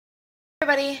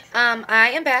Everybody,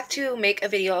 I am back to make a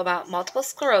video about multiple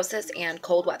sclerosis and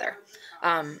cold weather.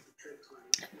 Um,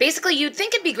 Basically, you'd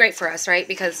think it'd be great for us, right?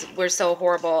 Because we're so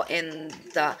horrible in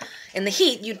the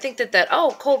heat. You'd think that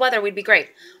oh, cold weather would be great.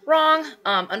 Wrong.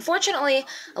 Unfortunately,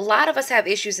 a lot of us have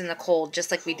issues in the cold,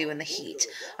 just like we do in the heat.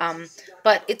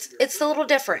 But it's a little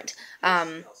different.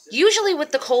 Usually,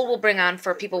 what the cold will bring on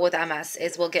for people with MS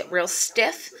is we'll get real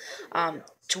stiff,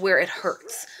 to where it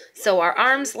hurts. So our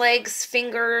arms, legs,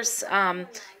 fingers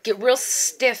get real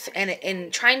stiff,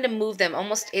 and trying to move them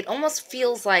it almost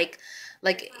feels like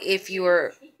if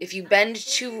you bend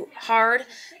too hard,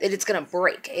 that it's gonna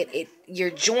break. Your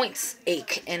joints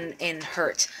ache and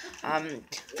hurt.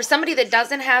 For somebody that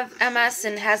doesn't have MS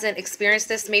and hasn't experienced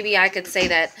this, maybe I could say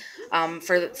that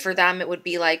for them it would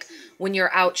be like when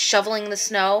you're out shoveling the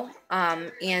snow,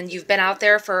 and you've been out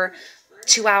there for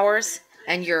 2 hours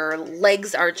and your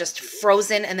legs are just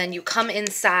frozen, and then you come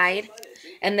inside,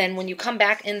 and then when you come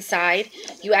back inside,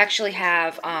 you actually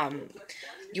have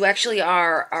you actually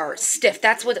are stiff.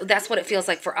 That's what it feels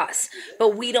like for us.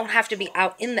 But we don't have to be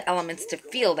out in the elements to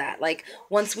feel that. Like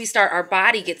once we start, our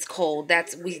body gets cold.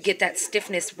 We get that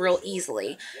stiffness real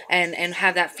easily, and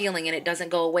have that feeling, and it doesn't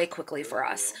go away quickly for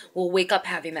us. We'll wake up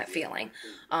having that feeling.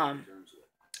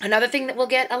 Another thing that we'll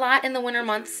get a lot in the winter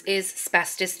months is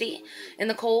spasticity in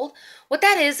the cold. What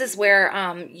that is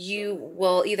where you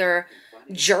will either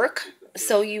jerk.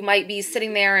 So you might be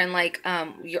sitting there and like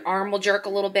your arm will jerk a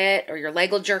little bit, or your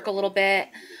leg will jerk a little bit.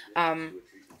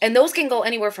 And those can go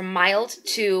anywhere from mild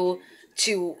to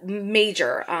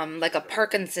major, like a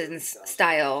Parkinson's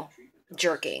style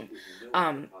jerking.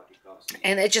 And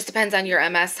it just depends on your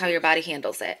MS, how your body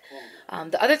handles it.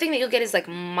 The other thing that you'll get is like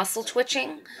muscle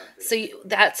twitching. So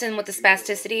that's in with the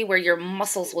spasticity, where your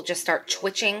muscles will just start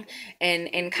twitching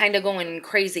and kind of going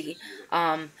crazy.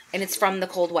 And it's from the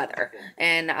cold weather.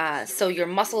 And so your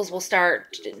muscles will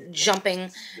start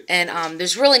jumping, and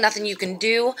there's really nothing you can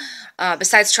do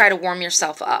besides try to warm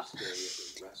yourself up.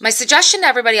 My suggestion to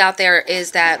everybody out there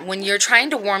is that when you're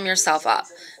trying to warm yourself up,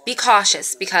 be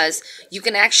cautious, because you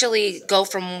can actually go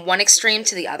from one extreme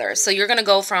to the other. So you're going to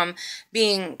go from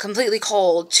being completely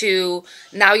cold to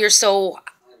now you're so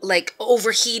like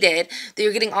overheated that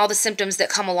you're getting all the symptoms that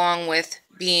come along with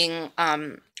being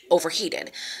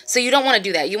overheated. So you don't want to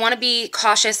do that. You want to be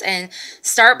cautious and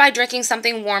start by drinking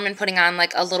something warm and putting on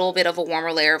like a little bit of a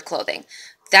warmer layer of clothing.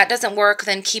 If that doesn't work,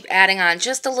 then keep adding on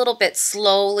just a little bit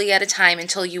slowly at a time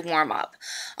until you warm up.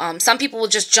 Some people will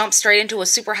just jump straight into a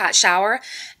super hot shower,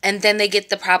 and then they get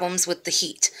the problems with the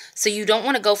heat. So you don't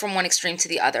want to go from one extreme to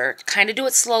the other. Kind of do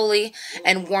it slowly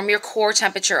and warm your core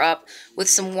temperature up with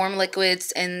some warm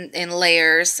liquids and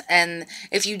layers. And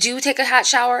if you do take a hot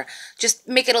shower, just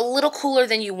make it a little cooler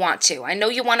than you want to. I know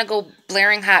you want to go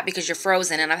blaring hot because you're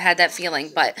frozen, and I've had that feeling,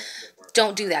 but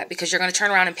don't do that, because you're going to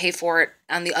turn around and pay for it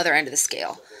on the other end of the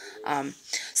scale.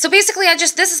 So basically,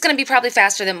 this is going to be probably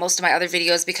faster than most of my other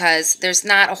videos, because there's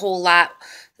not a whole lot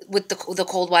with the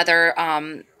cold weather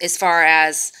as far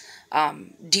as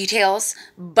details,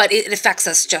 but it affects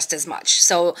us just as much.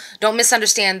 So don't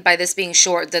misunderstand by this being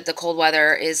short that the cold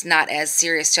weather is not as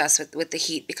serious to us with the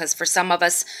heat, because for some of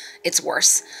us, it's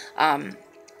worse.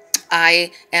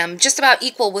 I am just about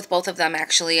equal with both of them,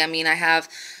 actually. I mean, I have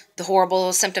the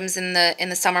horrible symptoms in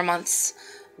the summer months,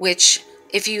 which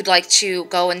if you'd like to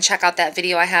go and check out that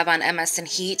video I have on MS and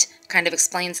heat, kind of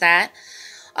explains that.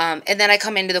 And then I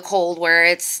come into the cold, where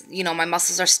it's, my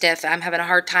muscles are stiff. I'm having a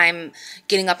hard time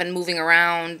getting up and moving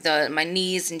around. My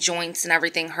knees and joints and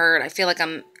everything hurt. I feel like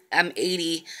I'm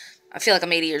 80. I feel like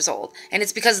I'm 80 years old, and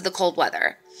it's because of the cold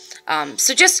weather.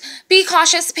 So just be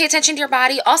cautious, pay attention to your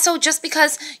body. Also, just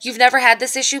because you've never had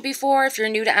this issue before, if you're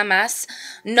new to MS,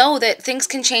 know that things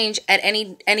can change at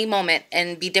any moment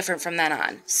and be different from then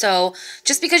on. So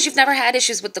just because you've never had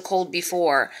issues with the cold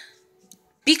before,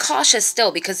 be cautious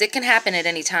still, because it can happen at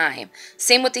any time.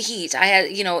 Same with the heat.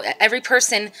 Every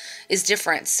person is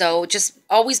different. So just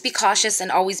always be cautious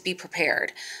and always be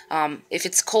prepared. If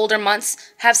it's colder months,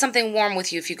 have something warm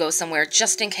with you if you go somewhere,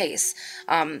 just in case.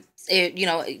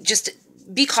 Just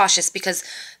be cautious, because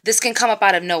this can come up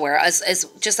out of nowhere. As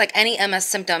just like any MS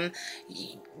symptom,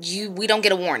 we don't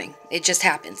get a warning. It just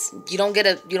happens. We don't get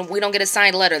a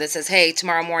signed letter that says, hey,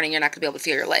 tomorrow morning you're not going to be able to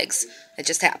feel your legs. It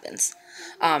just happens.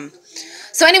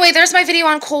 So anyway, there's my video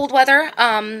on cold weather.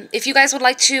 If you guys would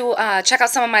like to check out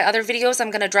some of my other videos, I'm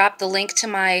going to drop the link to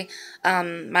my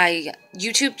my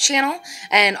YouTube channel,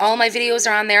 and all my videos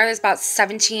are on there. There's about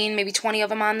 17, maybe 20 of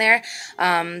them on there.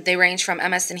 They range from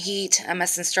MS and heat,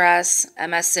 MS and stress,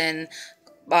 MS and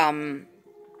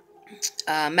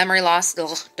memory loss,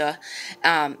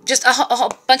 just a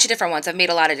whole bunch of different ones. I've made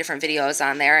a lot of different videos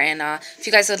on there, and if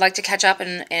you guys would like to catch up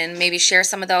and maybe share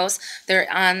some of those,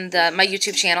 they're on my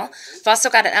YouTube channel. I've also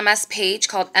got an MS page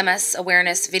called MS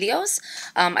Awareness Videos.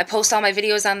 I post all my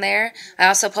videos on there. I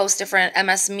also post different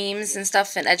MS memes and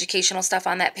stuff and educational stuff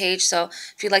on that page, so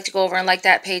if you'd like to go over and like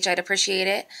that page, I'd appreciate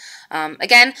it.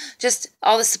 Again, just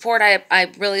all the support.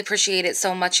 I really appreciate it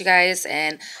so much, you guys,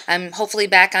 and I'm hopefully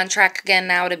back on track again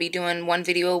now to be doing one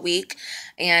video a week.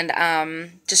 And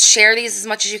just share these as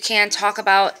much as you can. Talk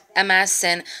about MS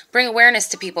and bring awareness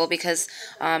to people, because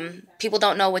people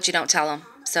don't know what you don't tell them.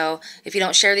 So if you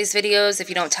don't share these videos, if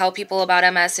you don't tell people about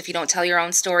MS, if you don't tell your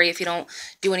own story, if you don't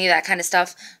do any of that kind of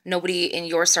stuff, nobody in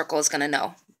your circle is going to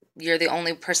know. You're the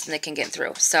only person that can get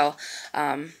through. So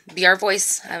be our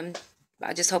voice.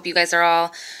 I just hope you guys are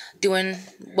all doing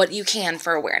what you can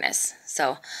for awareness.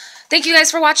 So thank you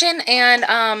guys for watching, and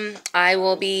I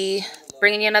will be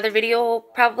bringing you another video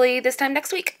probably this time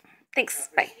next week. Thanks.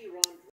 Bye.